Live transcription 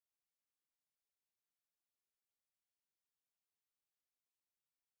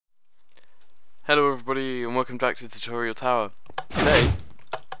Hello everybody and welcome back to Tutorial Tower. Today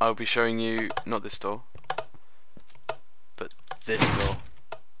I'll be showing you not this door, but this door.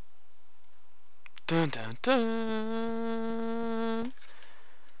 Dun dun dun.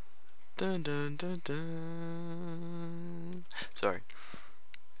 Dun dun dun dun. Sorry.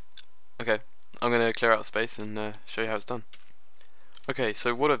 Okay, I'm gonna clear out space and show you how it's done. Okay,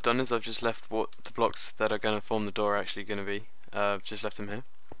 so what I've done is I've just left what the blocks that are gonna form the door are actually gonna be. Just left them here.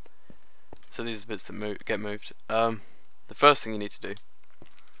 So these are the bits that get moved. The first thing you need to do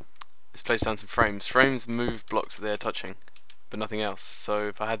is place down some frames. Frames move blocks that they're touching, but nothing else. So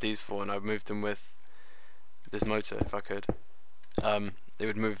if I had these four and I moved them with this motor, if I could, it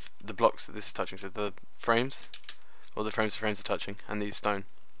would move the blocks that this is touching. So the frames, or the frames are touching, and these stone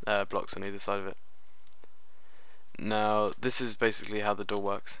blocks on either side of it. Now this is basically how the door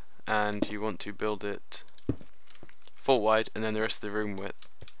works, and you want to build it 4 wide and then the rest of the room width.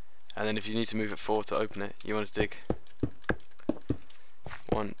 And then if you need to move it 4 to open it, you want to dig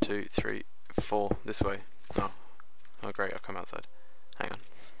 1, 2, 3, 4 this way. Oh great, I've come outside. Hang on.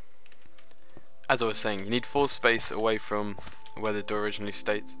 As I was saying, you need 4 space away from where the door originally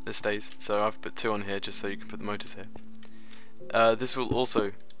stays. So I've put 2 on here just so you can put the motors here. This will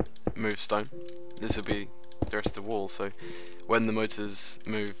also move stone. This will be the rest of the wall, so when the motors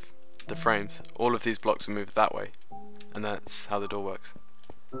move the frames, all of these blocks will move that way. And that's how the door works.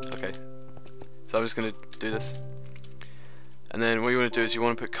 Okay, so I'm just going to do this, and then what you want to do is you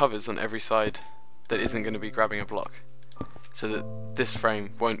want to put covers on every side that isn't going to be grabbing a block, so that this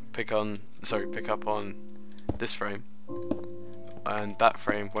frame won't pick up on this frame, and that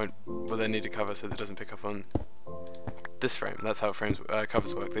frame will then need a cover so that it doesn't pick up on this frame. That's how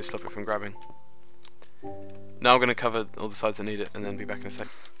covers work. They stop it from grabbing. Now I'm going to cover all the sides that need it and then be back in a sec.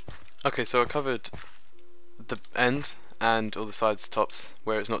 Okay, so I covered the ends and all the sides tops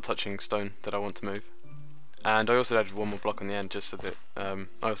where it's not touching stone that I want to move, and I also added one more block on the end just so that I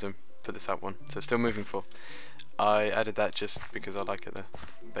also put this out one, so it's still moving 4. I added that just because I like it there,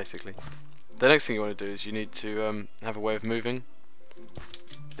 basically. The next thing you want to do is you need to have a way of moving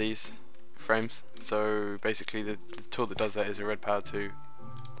these frames. So basically the tool that does that is a Redpower 2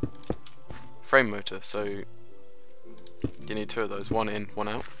 frame motor, so you need 2 of those, 1 in, 1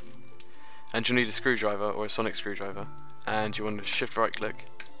 out. And you'll need a screwdriver or a sonic screwdriver, and you want to shift right click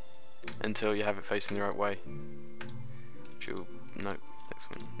until you have it facing the right way. Nope, next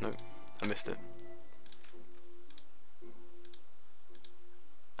one, nope, I missed it.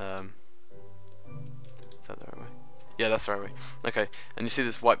 Is that the right way? Yeah, that's the right way. Okay, and you see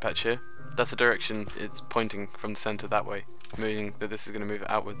this white patch here? That's the direction it's pointing from the center that way, meaning that this is going to move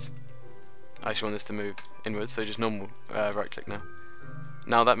outwards. I actually want this to move inwards, so just normal right click now.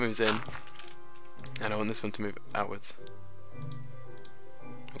 Now that moves in, and I want this one to move outwards.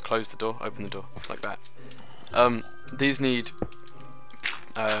 I'll close the door, open the door, like that. These need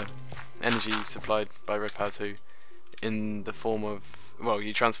energy supplied by Redpower 2 in the form of, well,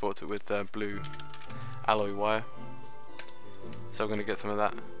 you transport it with blue alloy wire. So I'm going to get some of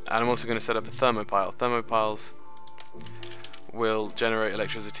that. And I'm also going to set up a thermopile. Thermopiles will generate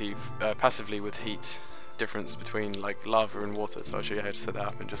electricity passively with heat difference between like lava and water, so I'll show you how to set that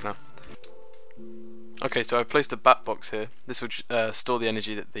up in just now. Okay, so I've placed a bat box here. This will store the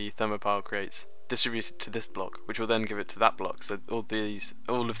energy that the thermopile creates, distribute it to this block, which will then give it to that block. So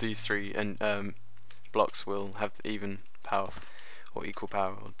all of these 3 blocks will have even power, or equal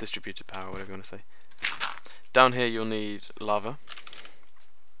power, or distributed power, whatever you want to say. Down here you'll need lava.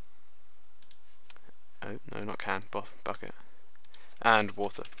 Oh no, not can, bucket, and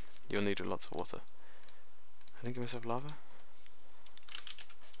water. You'll need lots of water. I didn't give myself lava.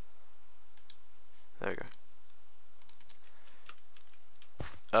 There we go.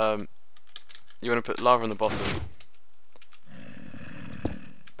 You want to put lava on the bottom.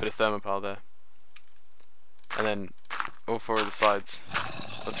 Put a thermopile there. And then all 4 of the sides,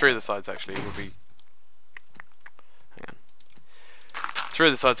 or 3 of the sides actually, will be... Hang on. 3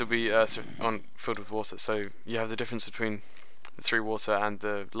 of the sides will be filled with water, so you have the difference between the 3 water and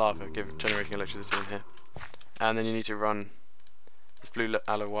the lava generating electricity in here. And then you need to run this blue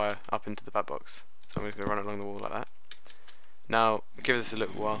alloy wire up into the bat box. So I'm just going to run it along the wall like that. Now, give this a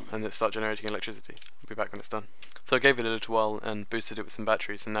little while and it'll start generating electricity. I'll be back when it's done. So I gave it a little while and boosted it with some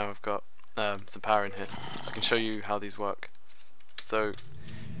batteries, and now I've got some power in here. I can show you how these work. So,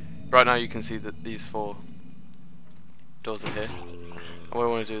 right now you can see that these 4 doors are here. And what I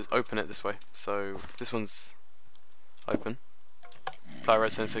want to do is open it this way. So, this one's open. Apply a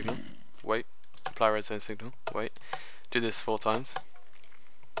redstone signal. Wait. Apply a redstone signal. Wait. Do this 4 times.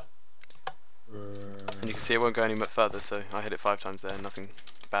 And you can see it won't go any further, so I hit it 5 times there and nothing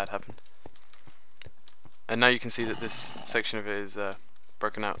bad happened. and now you can see that this section of it is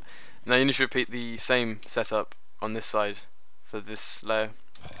broken out. Now you need to repeat the same setup on this side for this layer,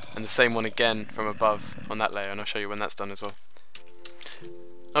 and the same one again from above on that layer, and I'll show you when that's done as well.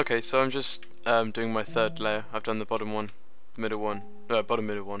 Okay, so I'm just doing my third layer. I've done the bottom one, the middle one, bottom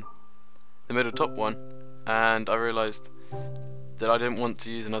middle one, the middle top one, and I realised that I didn't want to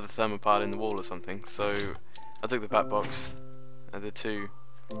use another thermopile in the wall or something, so I took the back box and the two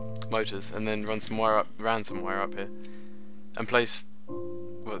motors and then ran some wire up here and placed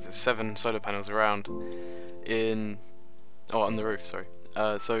the 7 solar panels around on the roof, sorry.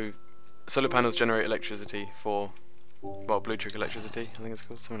 So solar panels generate electricity for, well, blue trick electricity, I think it's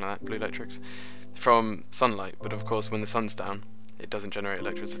called, something like that, blue electrics, from sunlight, but of course when the sun's down it doesn't generate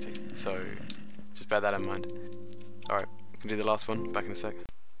electricity, so just bear that in mind. Alright, we can do the last one, back in a sec.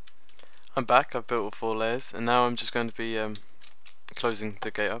 I'm back, I've built all 4 layers, and now I'm just going to be closing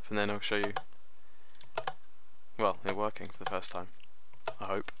the gate up, and then I'll show you, well, it working for the first time, I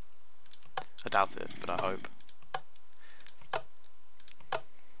hope. I doubt it, but I hope.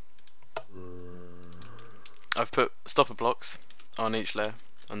 I've put stopper blocks on each layer,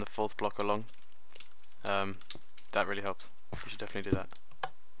 on the 4th block along. That really helps. You should definitely do that,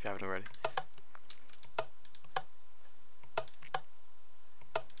 if you haven't already.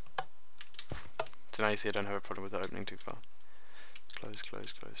 So now you see I don't have a problem with it opening too far. Close,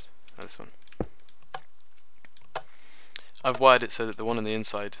 close, close. Now this one. I've wired it so that the one on the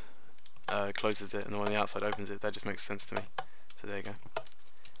inside closes it and the one on the outside opens it. That just makes sense to me. So there you go.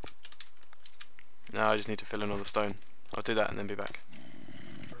 Now I just need to fill in all the stone. I'll do that and then be back.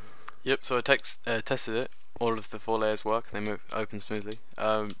 Yep, so I tested it. All of the 4 layers work and they open smoothly.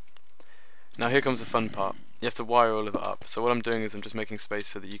 Now here comes the fun part. You have to wire all of it up. So what I'm doing is I'm just making space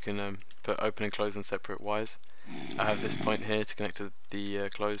so that you can put open and close on separate wires. I have this point here to connect to the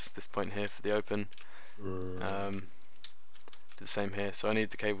close, this point here for the open. Do the same here. So I need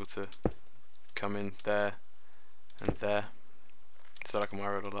the cable to come in there and there so that I can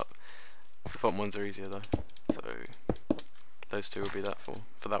wire it all up. The bottom ones are easier though. So those 2 will be that for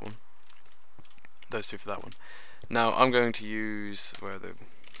that one. Those 2 for that one. Now I'm going to use, where are the,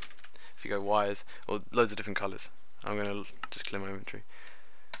 if you go wires, or loads of different colours. I'm going to just clear my inventory.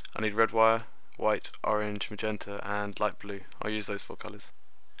 I need red wire, white, orange, magenta and light blue. I'll use those 4 colours.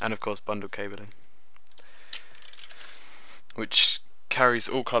 And of course bundle cabling, which carries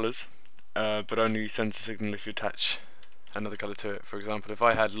all colours but only sends a signal if you attach another colour to it. For example, if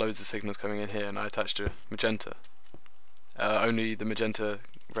I had loads of signals coming in here and I attached a magenta, only the magenta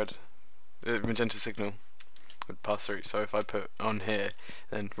signal would pass through. So if I put on here,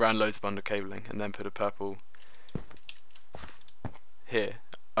 then ran loads of bundle cabling, and then put a purple here,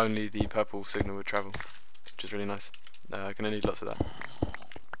 only the purple signal would travel, which is really nice. I'm going to need lots of that.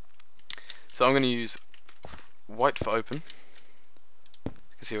 So I'm going to use white for open. You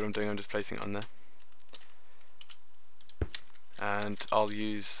can see what I'm doing, I'm just placing it on there. And I'll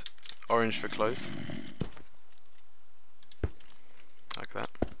use orange for close, like that.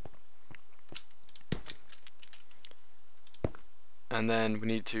 And then we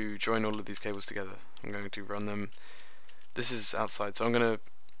need to join all of these cables together. I'm going to run them, this is outside, so I'm going to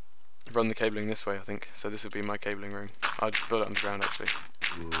run the cabling this way, I think. So this will be my cabling room. I'll just build it underground actually.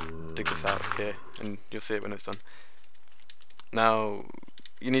 Dig this out here and you'll see it when it's done. Now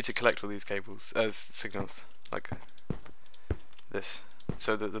you need to collect all these cables as signals, like this,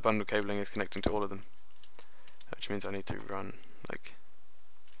 so that the bundle cabling is connecting to all of them, which means I need to run like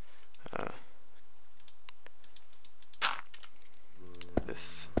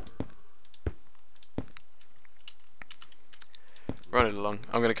this. Run it along.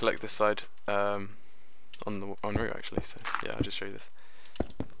 I'm going to collect this side on route actually, so yeah, I'll just show you this.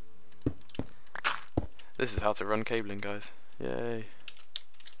 This is how to run cabling, guys. Yay.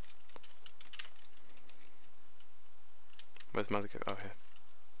 Where's my other cable? Oh, here.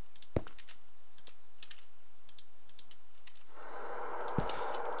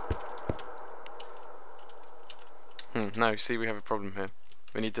 Now you see we have a problem here.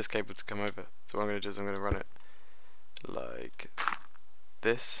 We need this cable to come over. So what I'm going to do is I'm going to run it like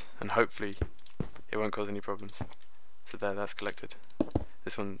this, and hopefully it won't cause any problems. So there, that's collected.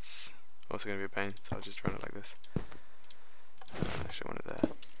 This one's also going to be a pain, so I'll just run it like this. Actually, I want it there.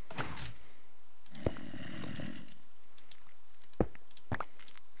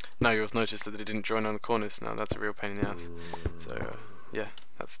 Now you'll notice that it didn't join on the corners. Now that's a real pain in the ass. So yeah,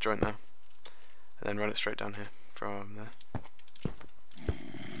 that's joint now. And then run it straight down here from there.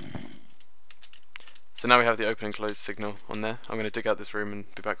 So now we have the open and closed signal on there. I'm going to dig out this room and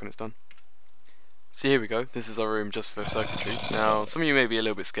be back when it's done. So here we go, this is our room just for circuitry. Now, some of you may be a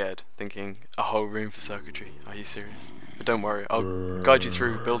little bit scared, thinking, a whole room for circuitry, are you serious? But don't worry, I'll guide you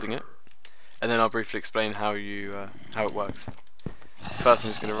through building it, and then I'll briefly explain how it works. So first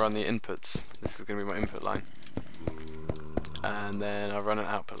I'm just going to run the inputs. This is going to be my input line. And then I'll run an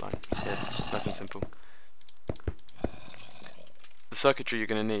output line. Yeah, nice and simple. The circuitry you're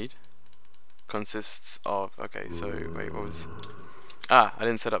going to need consists of, okay, so wait, what was... I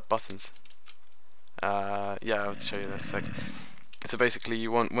didn't set up buttons. Yeah, I'll show you that in a sec. So basically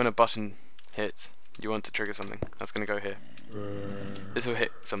you want, when a button hits, you want to trigger something. That's going to go here. This will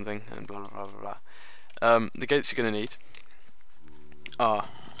hit something, and blah blah blah blah blah. The gates you're going to need are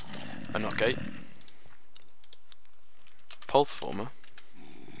a NOT gate, pulse former,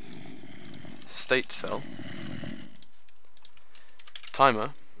 state cell,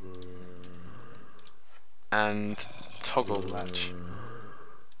 timer, and toggle latch.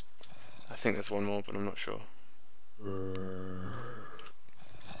 I think there's one more, but I'm not sure.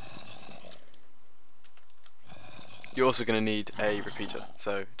 You're also going to need a repeater,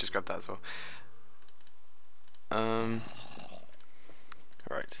 so just grab that as well.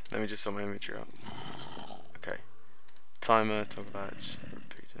 Right, let me just sort my imagery out. Okay, timer, toggle latch,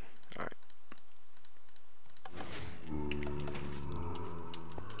 repeater. Alright.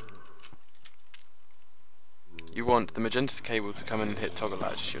 You want the magenta cable to come in and hit toggle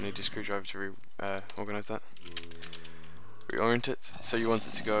latch. You'll need a screwdriver to organise that. Reorient it. So you want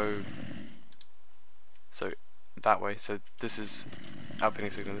it to go that way. So this is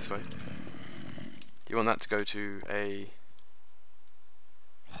outputting signal this way. You want that to go to a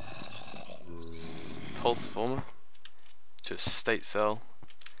pulse former, to a state cell,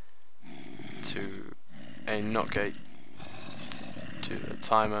 to a NOT gate, to a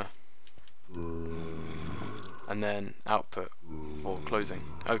timer, and then output for closing,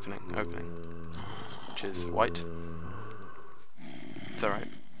 opening, which is white. Is that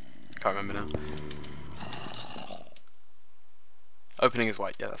right? Can't remember now. Opening is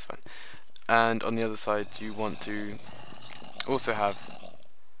white, yeah, that's fine. And on the other side you want to also have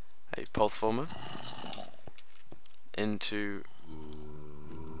a pulse former into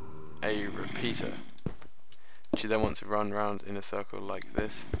a repeater, which you then want to run round in a circle like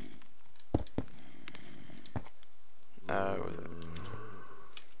this. What was it?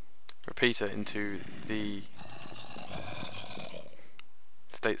 Repeater into the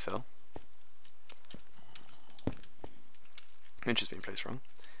state cell, which has been placed wrong,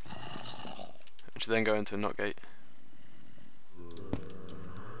 which will then go into a NOT gate,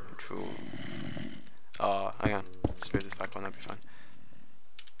 which will... hang on, just move this back one, that'd be fine.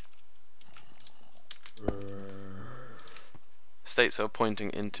 State cell pointing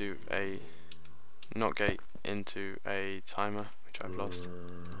into a NOT gate into a timer, which I've lost.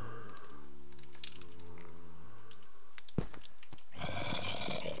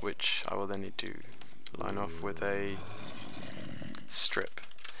 Which I will then need to line off with a strip.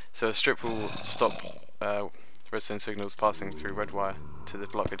 So a strip will stop redstone signals passing through red wire to the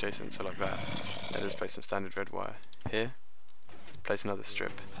block adjacent, so like that. Then just place some standard red wire here, place another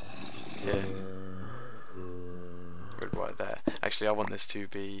strip here, red wire there. Actually I want this to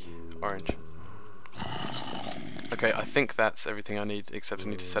be orange. Okay, I think that's everything I need, except I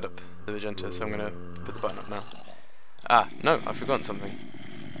need to set up the magenta, so I'm going to put the button up now. No, I've forgotten something.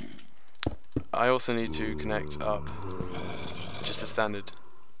 I also need to connect up just a standard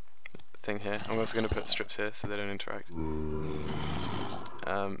thing here. I'm also going to put strips here so they don't interact. And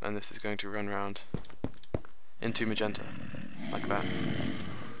this is going to run round into magenta, like that.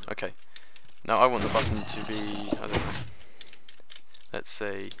 Okay, now I want the button to be, I don't know, let's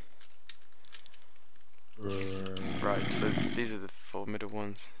say... Right, so these are the 4 middle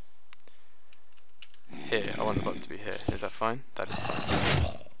ones. Here, I want the button to be here. Is that fine? That is fine.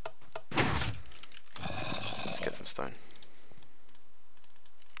 Let's get some stone.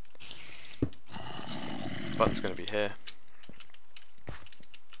 The button's going to be here.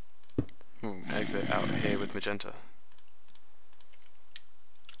 Exit out here with magenta.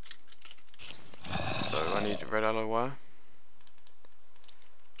 So I need a red alloy wire,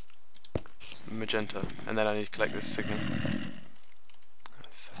 magenta, and then I need to collect this signal.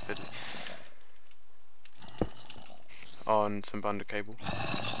 That's so fiddly. On some bundle cable,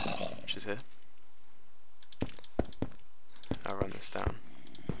 which is here. I'll run this down.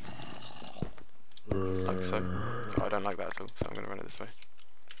 Like so. Oh, I don't like that at all, so I'm going to run it this way.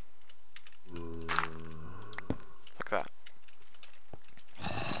 Like that.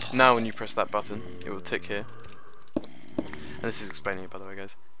 Now when you press that button, it will tick here. And this is explaining it, by the way,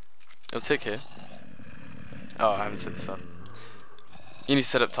 guys. It'll tick here. Oh, I haven't set this up. You need to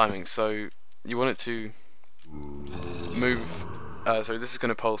set up timing, so you want it to move. So this is going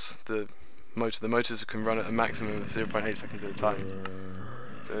to pulse the motor. The motors can run at a maximum of 0.8 seconds at a time.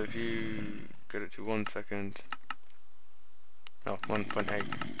 So if you get it to 1 second, oh, 1.8,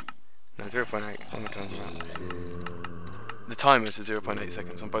 no, 0.8, one more time around. The timer to 0.8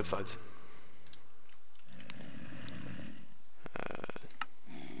 seconds on both sides.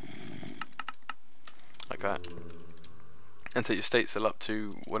 Like that. And set your state cell up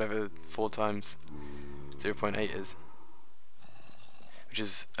to whatever 4 times 0.8 is, which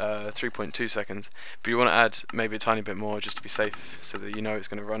is 3.2 seconds. But you want to add maybe a tiny bit more just to be safe, so that you know it's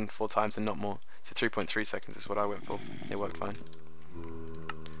going to run 4 times and not more. So 3.3 seconds is what I went for. It worked fine.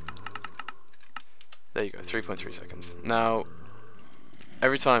 There you go, 3.3 seconds. Now,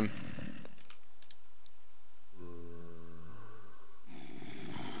 every time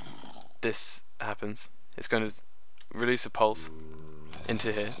this happens, it's going to release a pulse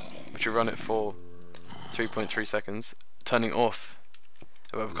into here, which will run it for 3.3 seconds, turning off,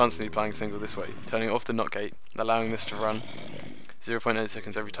 we're constantly applying a signal this way, turning off the NOT gate, allowing this to run 0.8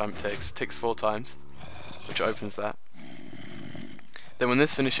 seconds every time it ticks 4 times, which opens that. Then when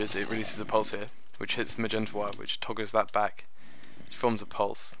this finishes, it releases a pulse here, which hits the magenta wire, which toggles that back, which forms a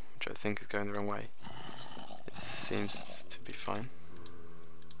pulse, which I think is going the wrong way. It seems to be fine.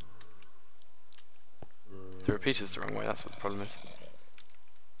 The repeater's the wrong way, that's what the problem is.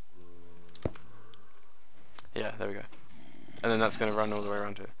 Yeah, there we go. And then that's going to run all the way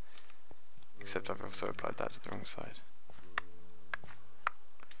around here. Except I've also applied that to the wrong side.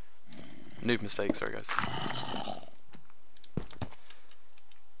 Noob mistake, sorry guys.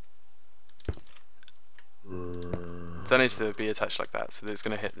 So that needs to be attached like that, so that it's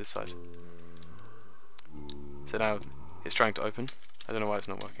going to hit this side. So now it's trying to open. I don't know why it's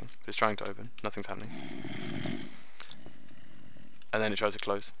not working, but it's trying to open. Nothing's happening. And then it tries to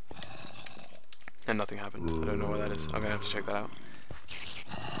close. And nothing happened. I don't know why that is. I'm going to have to check that out.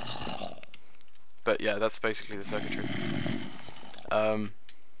 But yeah, that's basically the circuitry. Let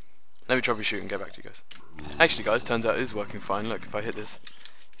me troubleshoot and get back to you guys. Actually guys, turns out it is working fine. Look, if I hit this,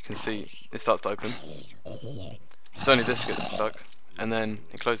 you can see it starts to open. It's only this gets stuck, and then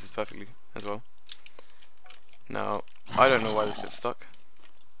it closes perfectly as well. Now, I don't know why this gets stuck.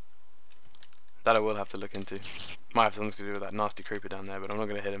 That I will have to look into. Might have something to do with that nasty creeper down there, but I'm not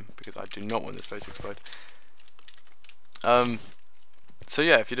going to hit him because I do not want this place to explode. So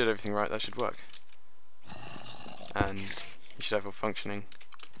yeah, if you did everything right, that should work. And you should have a functioning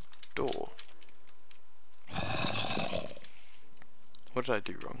door. What did I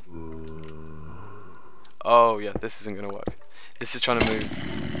do wrong? Oh yeah, this isn't going to work. This is trying to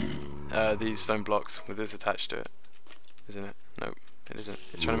move these stone blocks with this attached to it. Isn't it? Nope, it isn't.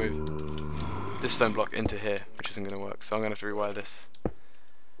 It's trying to move this stone block into here, which isn't going to work. So I'm going to have to rewire this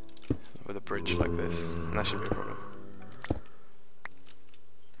with a bridge like this, and that shouldn't be a problem.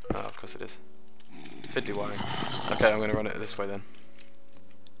 Oh, of course it is. Fiddly wiring. Okay, I'm going to run it this way then.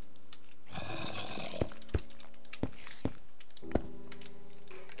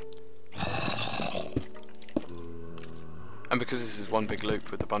 And because this is one big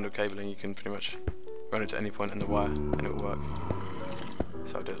loop with the bundle cabling, you can pretty much run it to any point in the wire and it will work.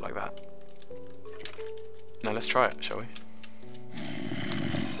 So I'll do it like that. Now let's try it, shall we?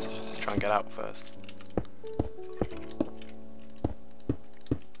 Let's try and get out first.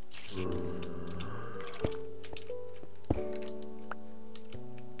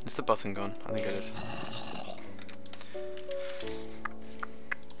 Is the button gone? I think it is.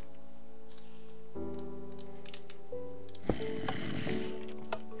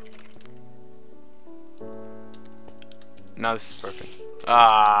 Now this is broken.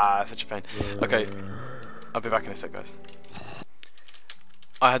 Ah, such a pain. Okay, I'll be back in a sec, guys.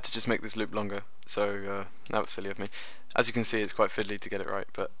 I had to just make this loop longer, so that was silly of me. As you can see, it's quite fiddly to get it right,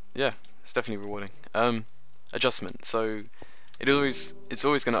 but yeah, it's definitely rewarding. Adjustment. So it's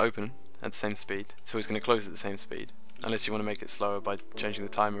always going to open at the same speed. It's always going to close at the same speed, unless you want to make it slower by changing the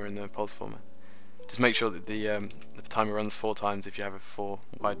timer in the pulse former. Just make sure that the timer runs 4 times if you have a 4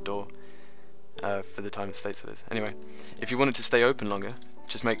 wide door. For the time the state cell is. Anyway, if you want it to stay open longer,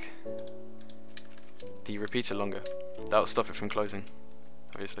 just make the repeater longer. That'll stop it from closing,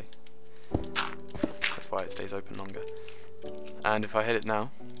 obviously. That's why it stays open longer. And if I hit it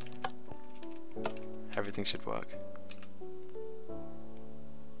now, everything should work.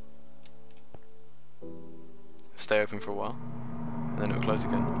 Stay open for a while, and then it'll close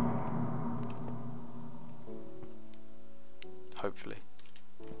again. Hopefully.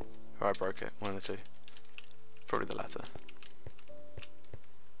 Or I broke it, one of the two. Probably the latter.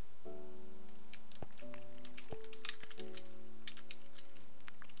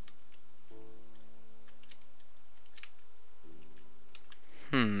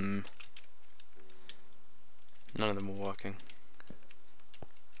 None of them were working.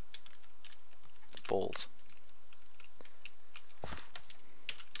 Balls.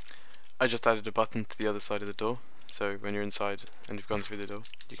 I just added a button to the other side of the door, so when you're inside and you've gone through the door,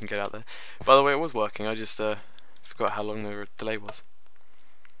 you can get out there. By the way, it was working, I just forgot how long the delay was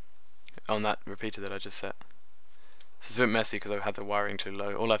on that repeater that I just set. So it's a bit messy because I've had the wiring too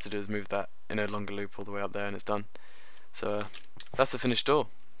low. All I have to do is move that in a longer loop all the way up there and it's done. So that's the finished door.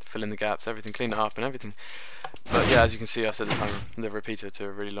 Fill in the gaps, everything, clean it up and everything. But yeah, as you can see, I set the repeater to a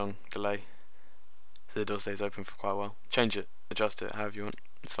really long delay, so the door stays open for quite a while. Change it, adjust it, however you want,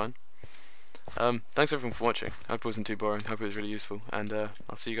 it's fine. Thanks everyone for watching. Hope it wasn't too boring, hope it was really useful, and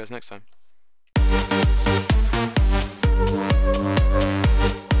I'll see you guys next time.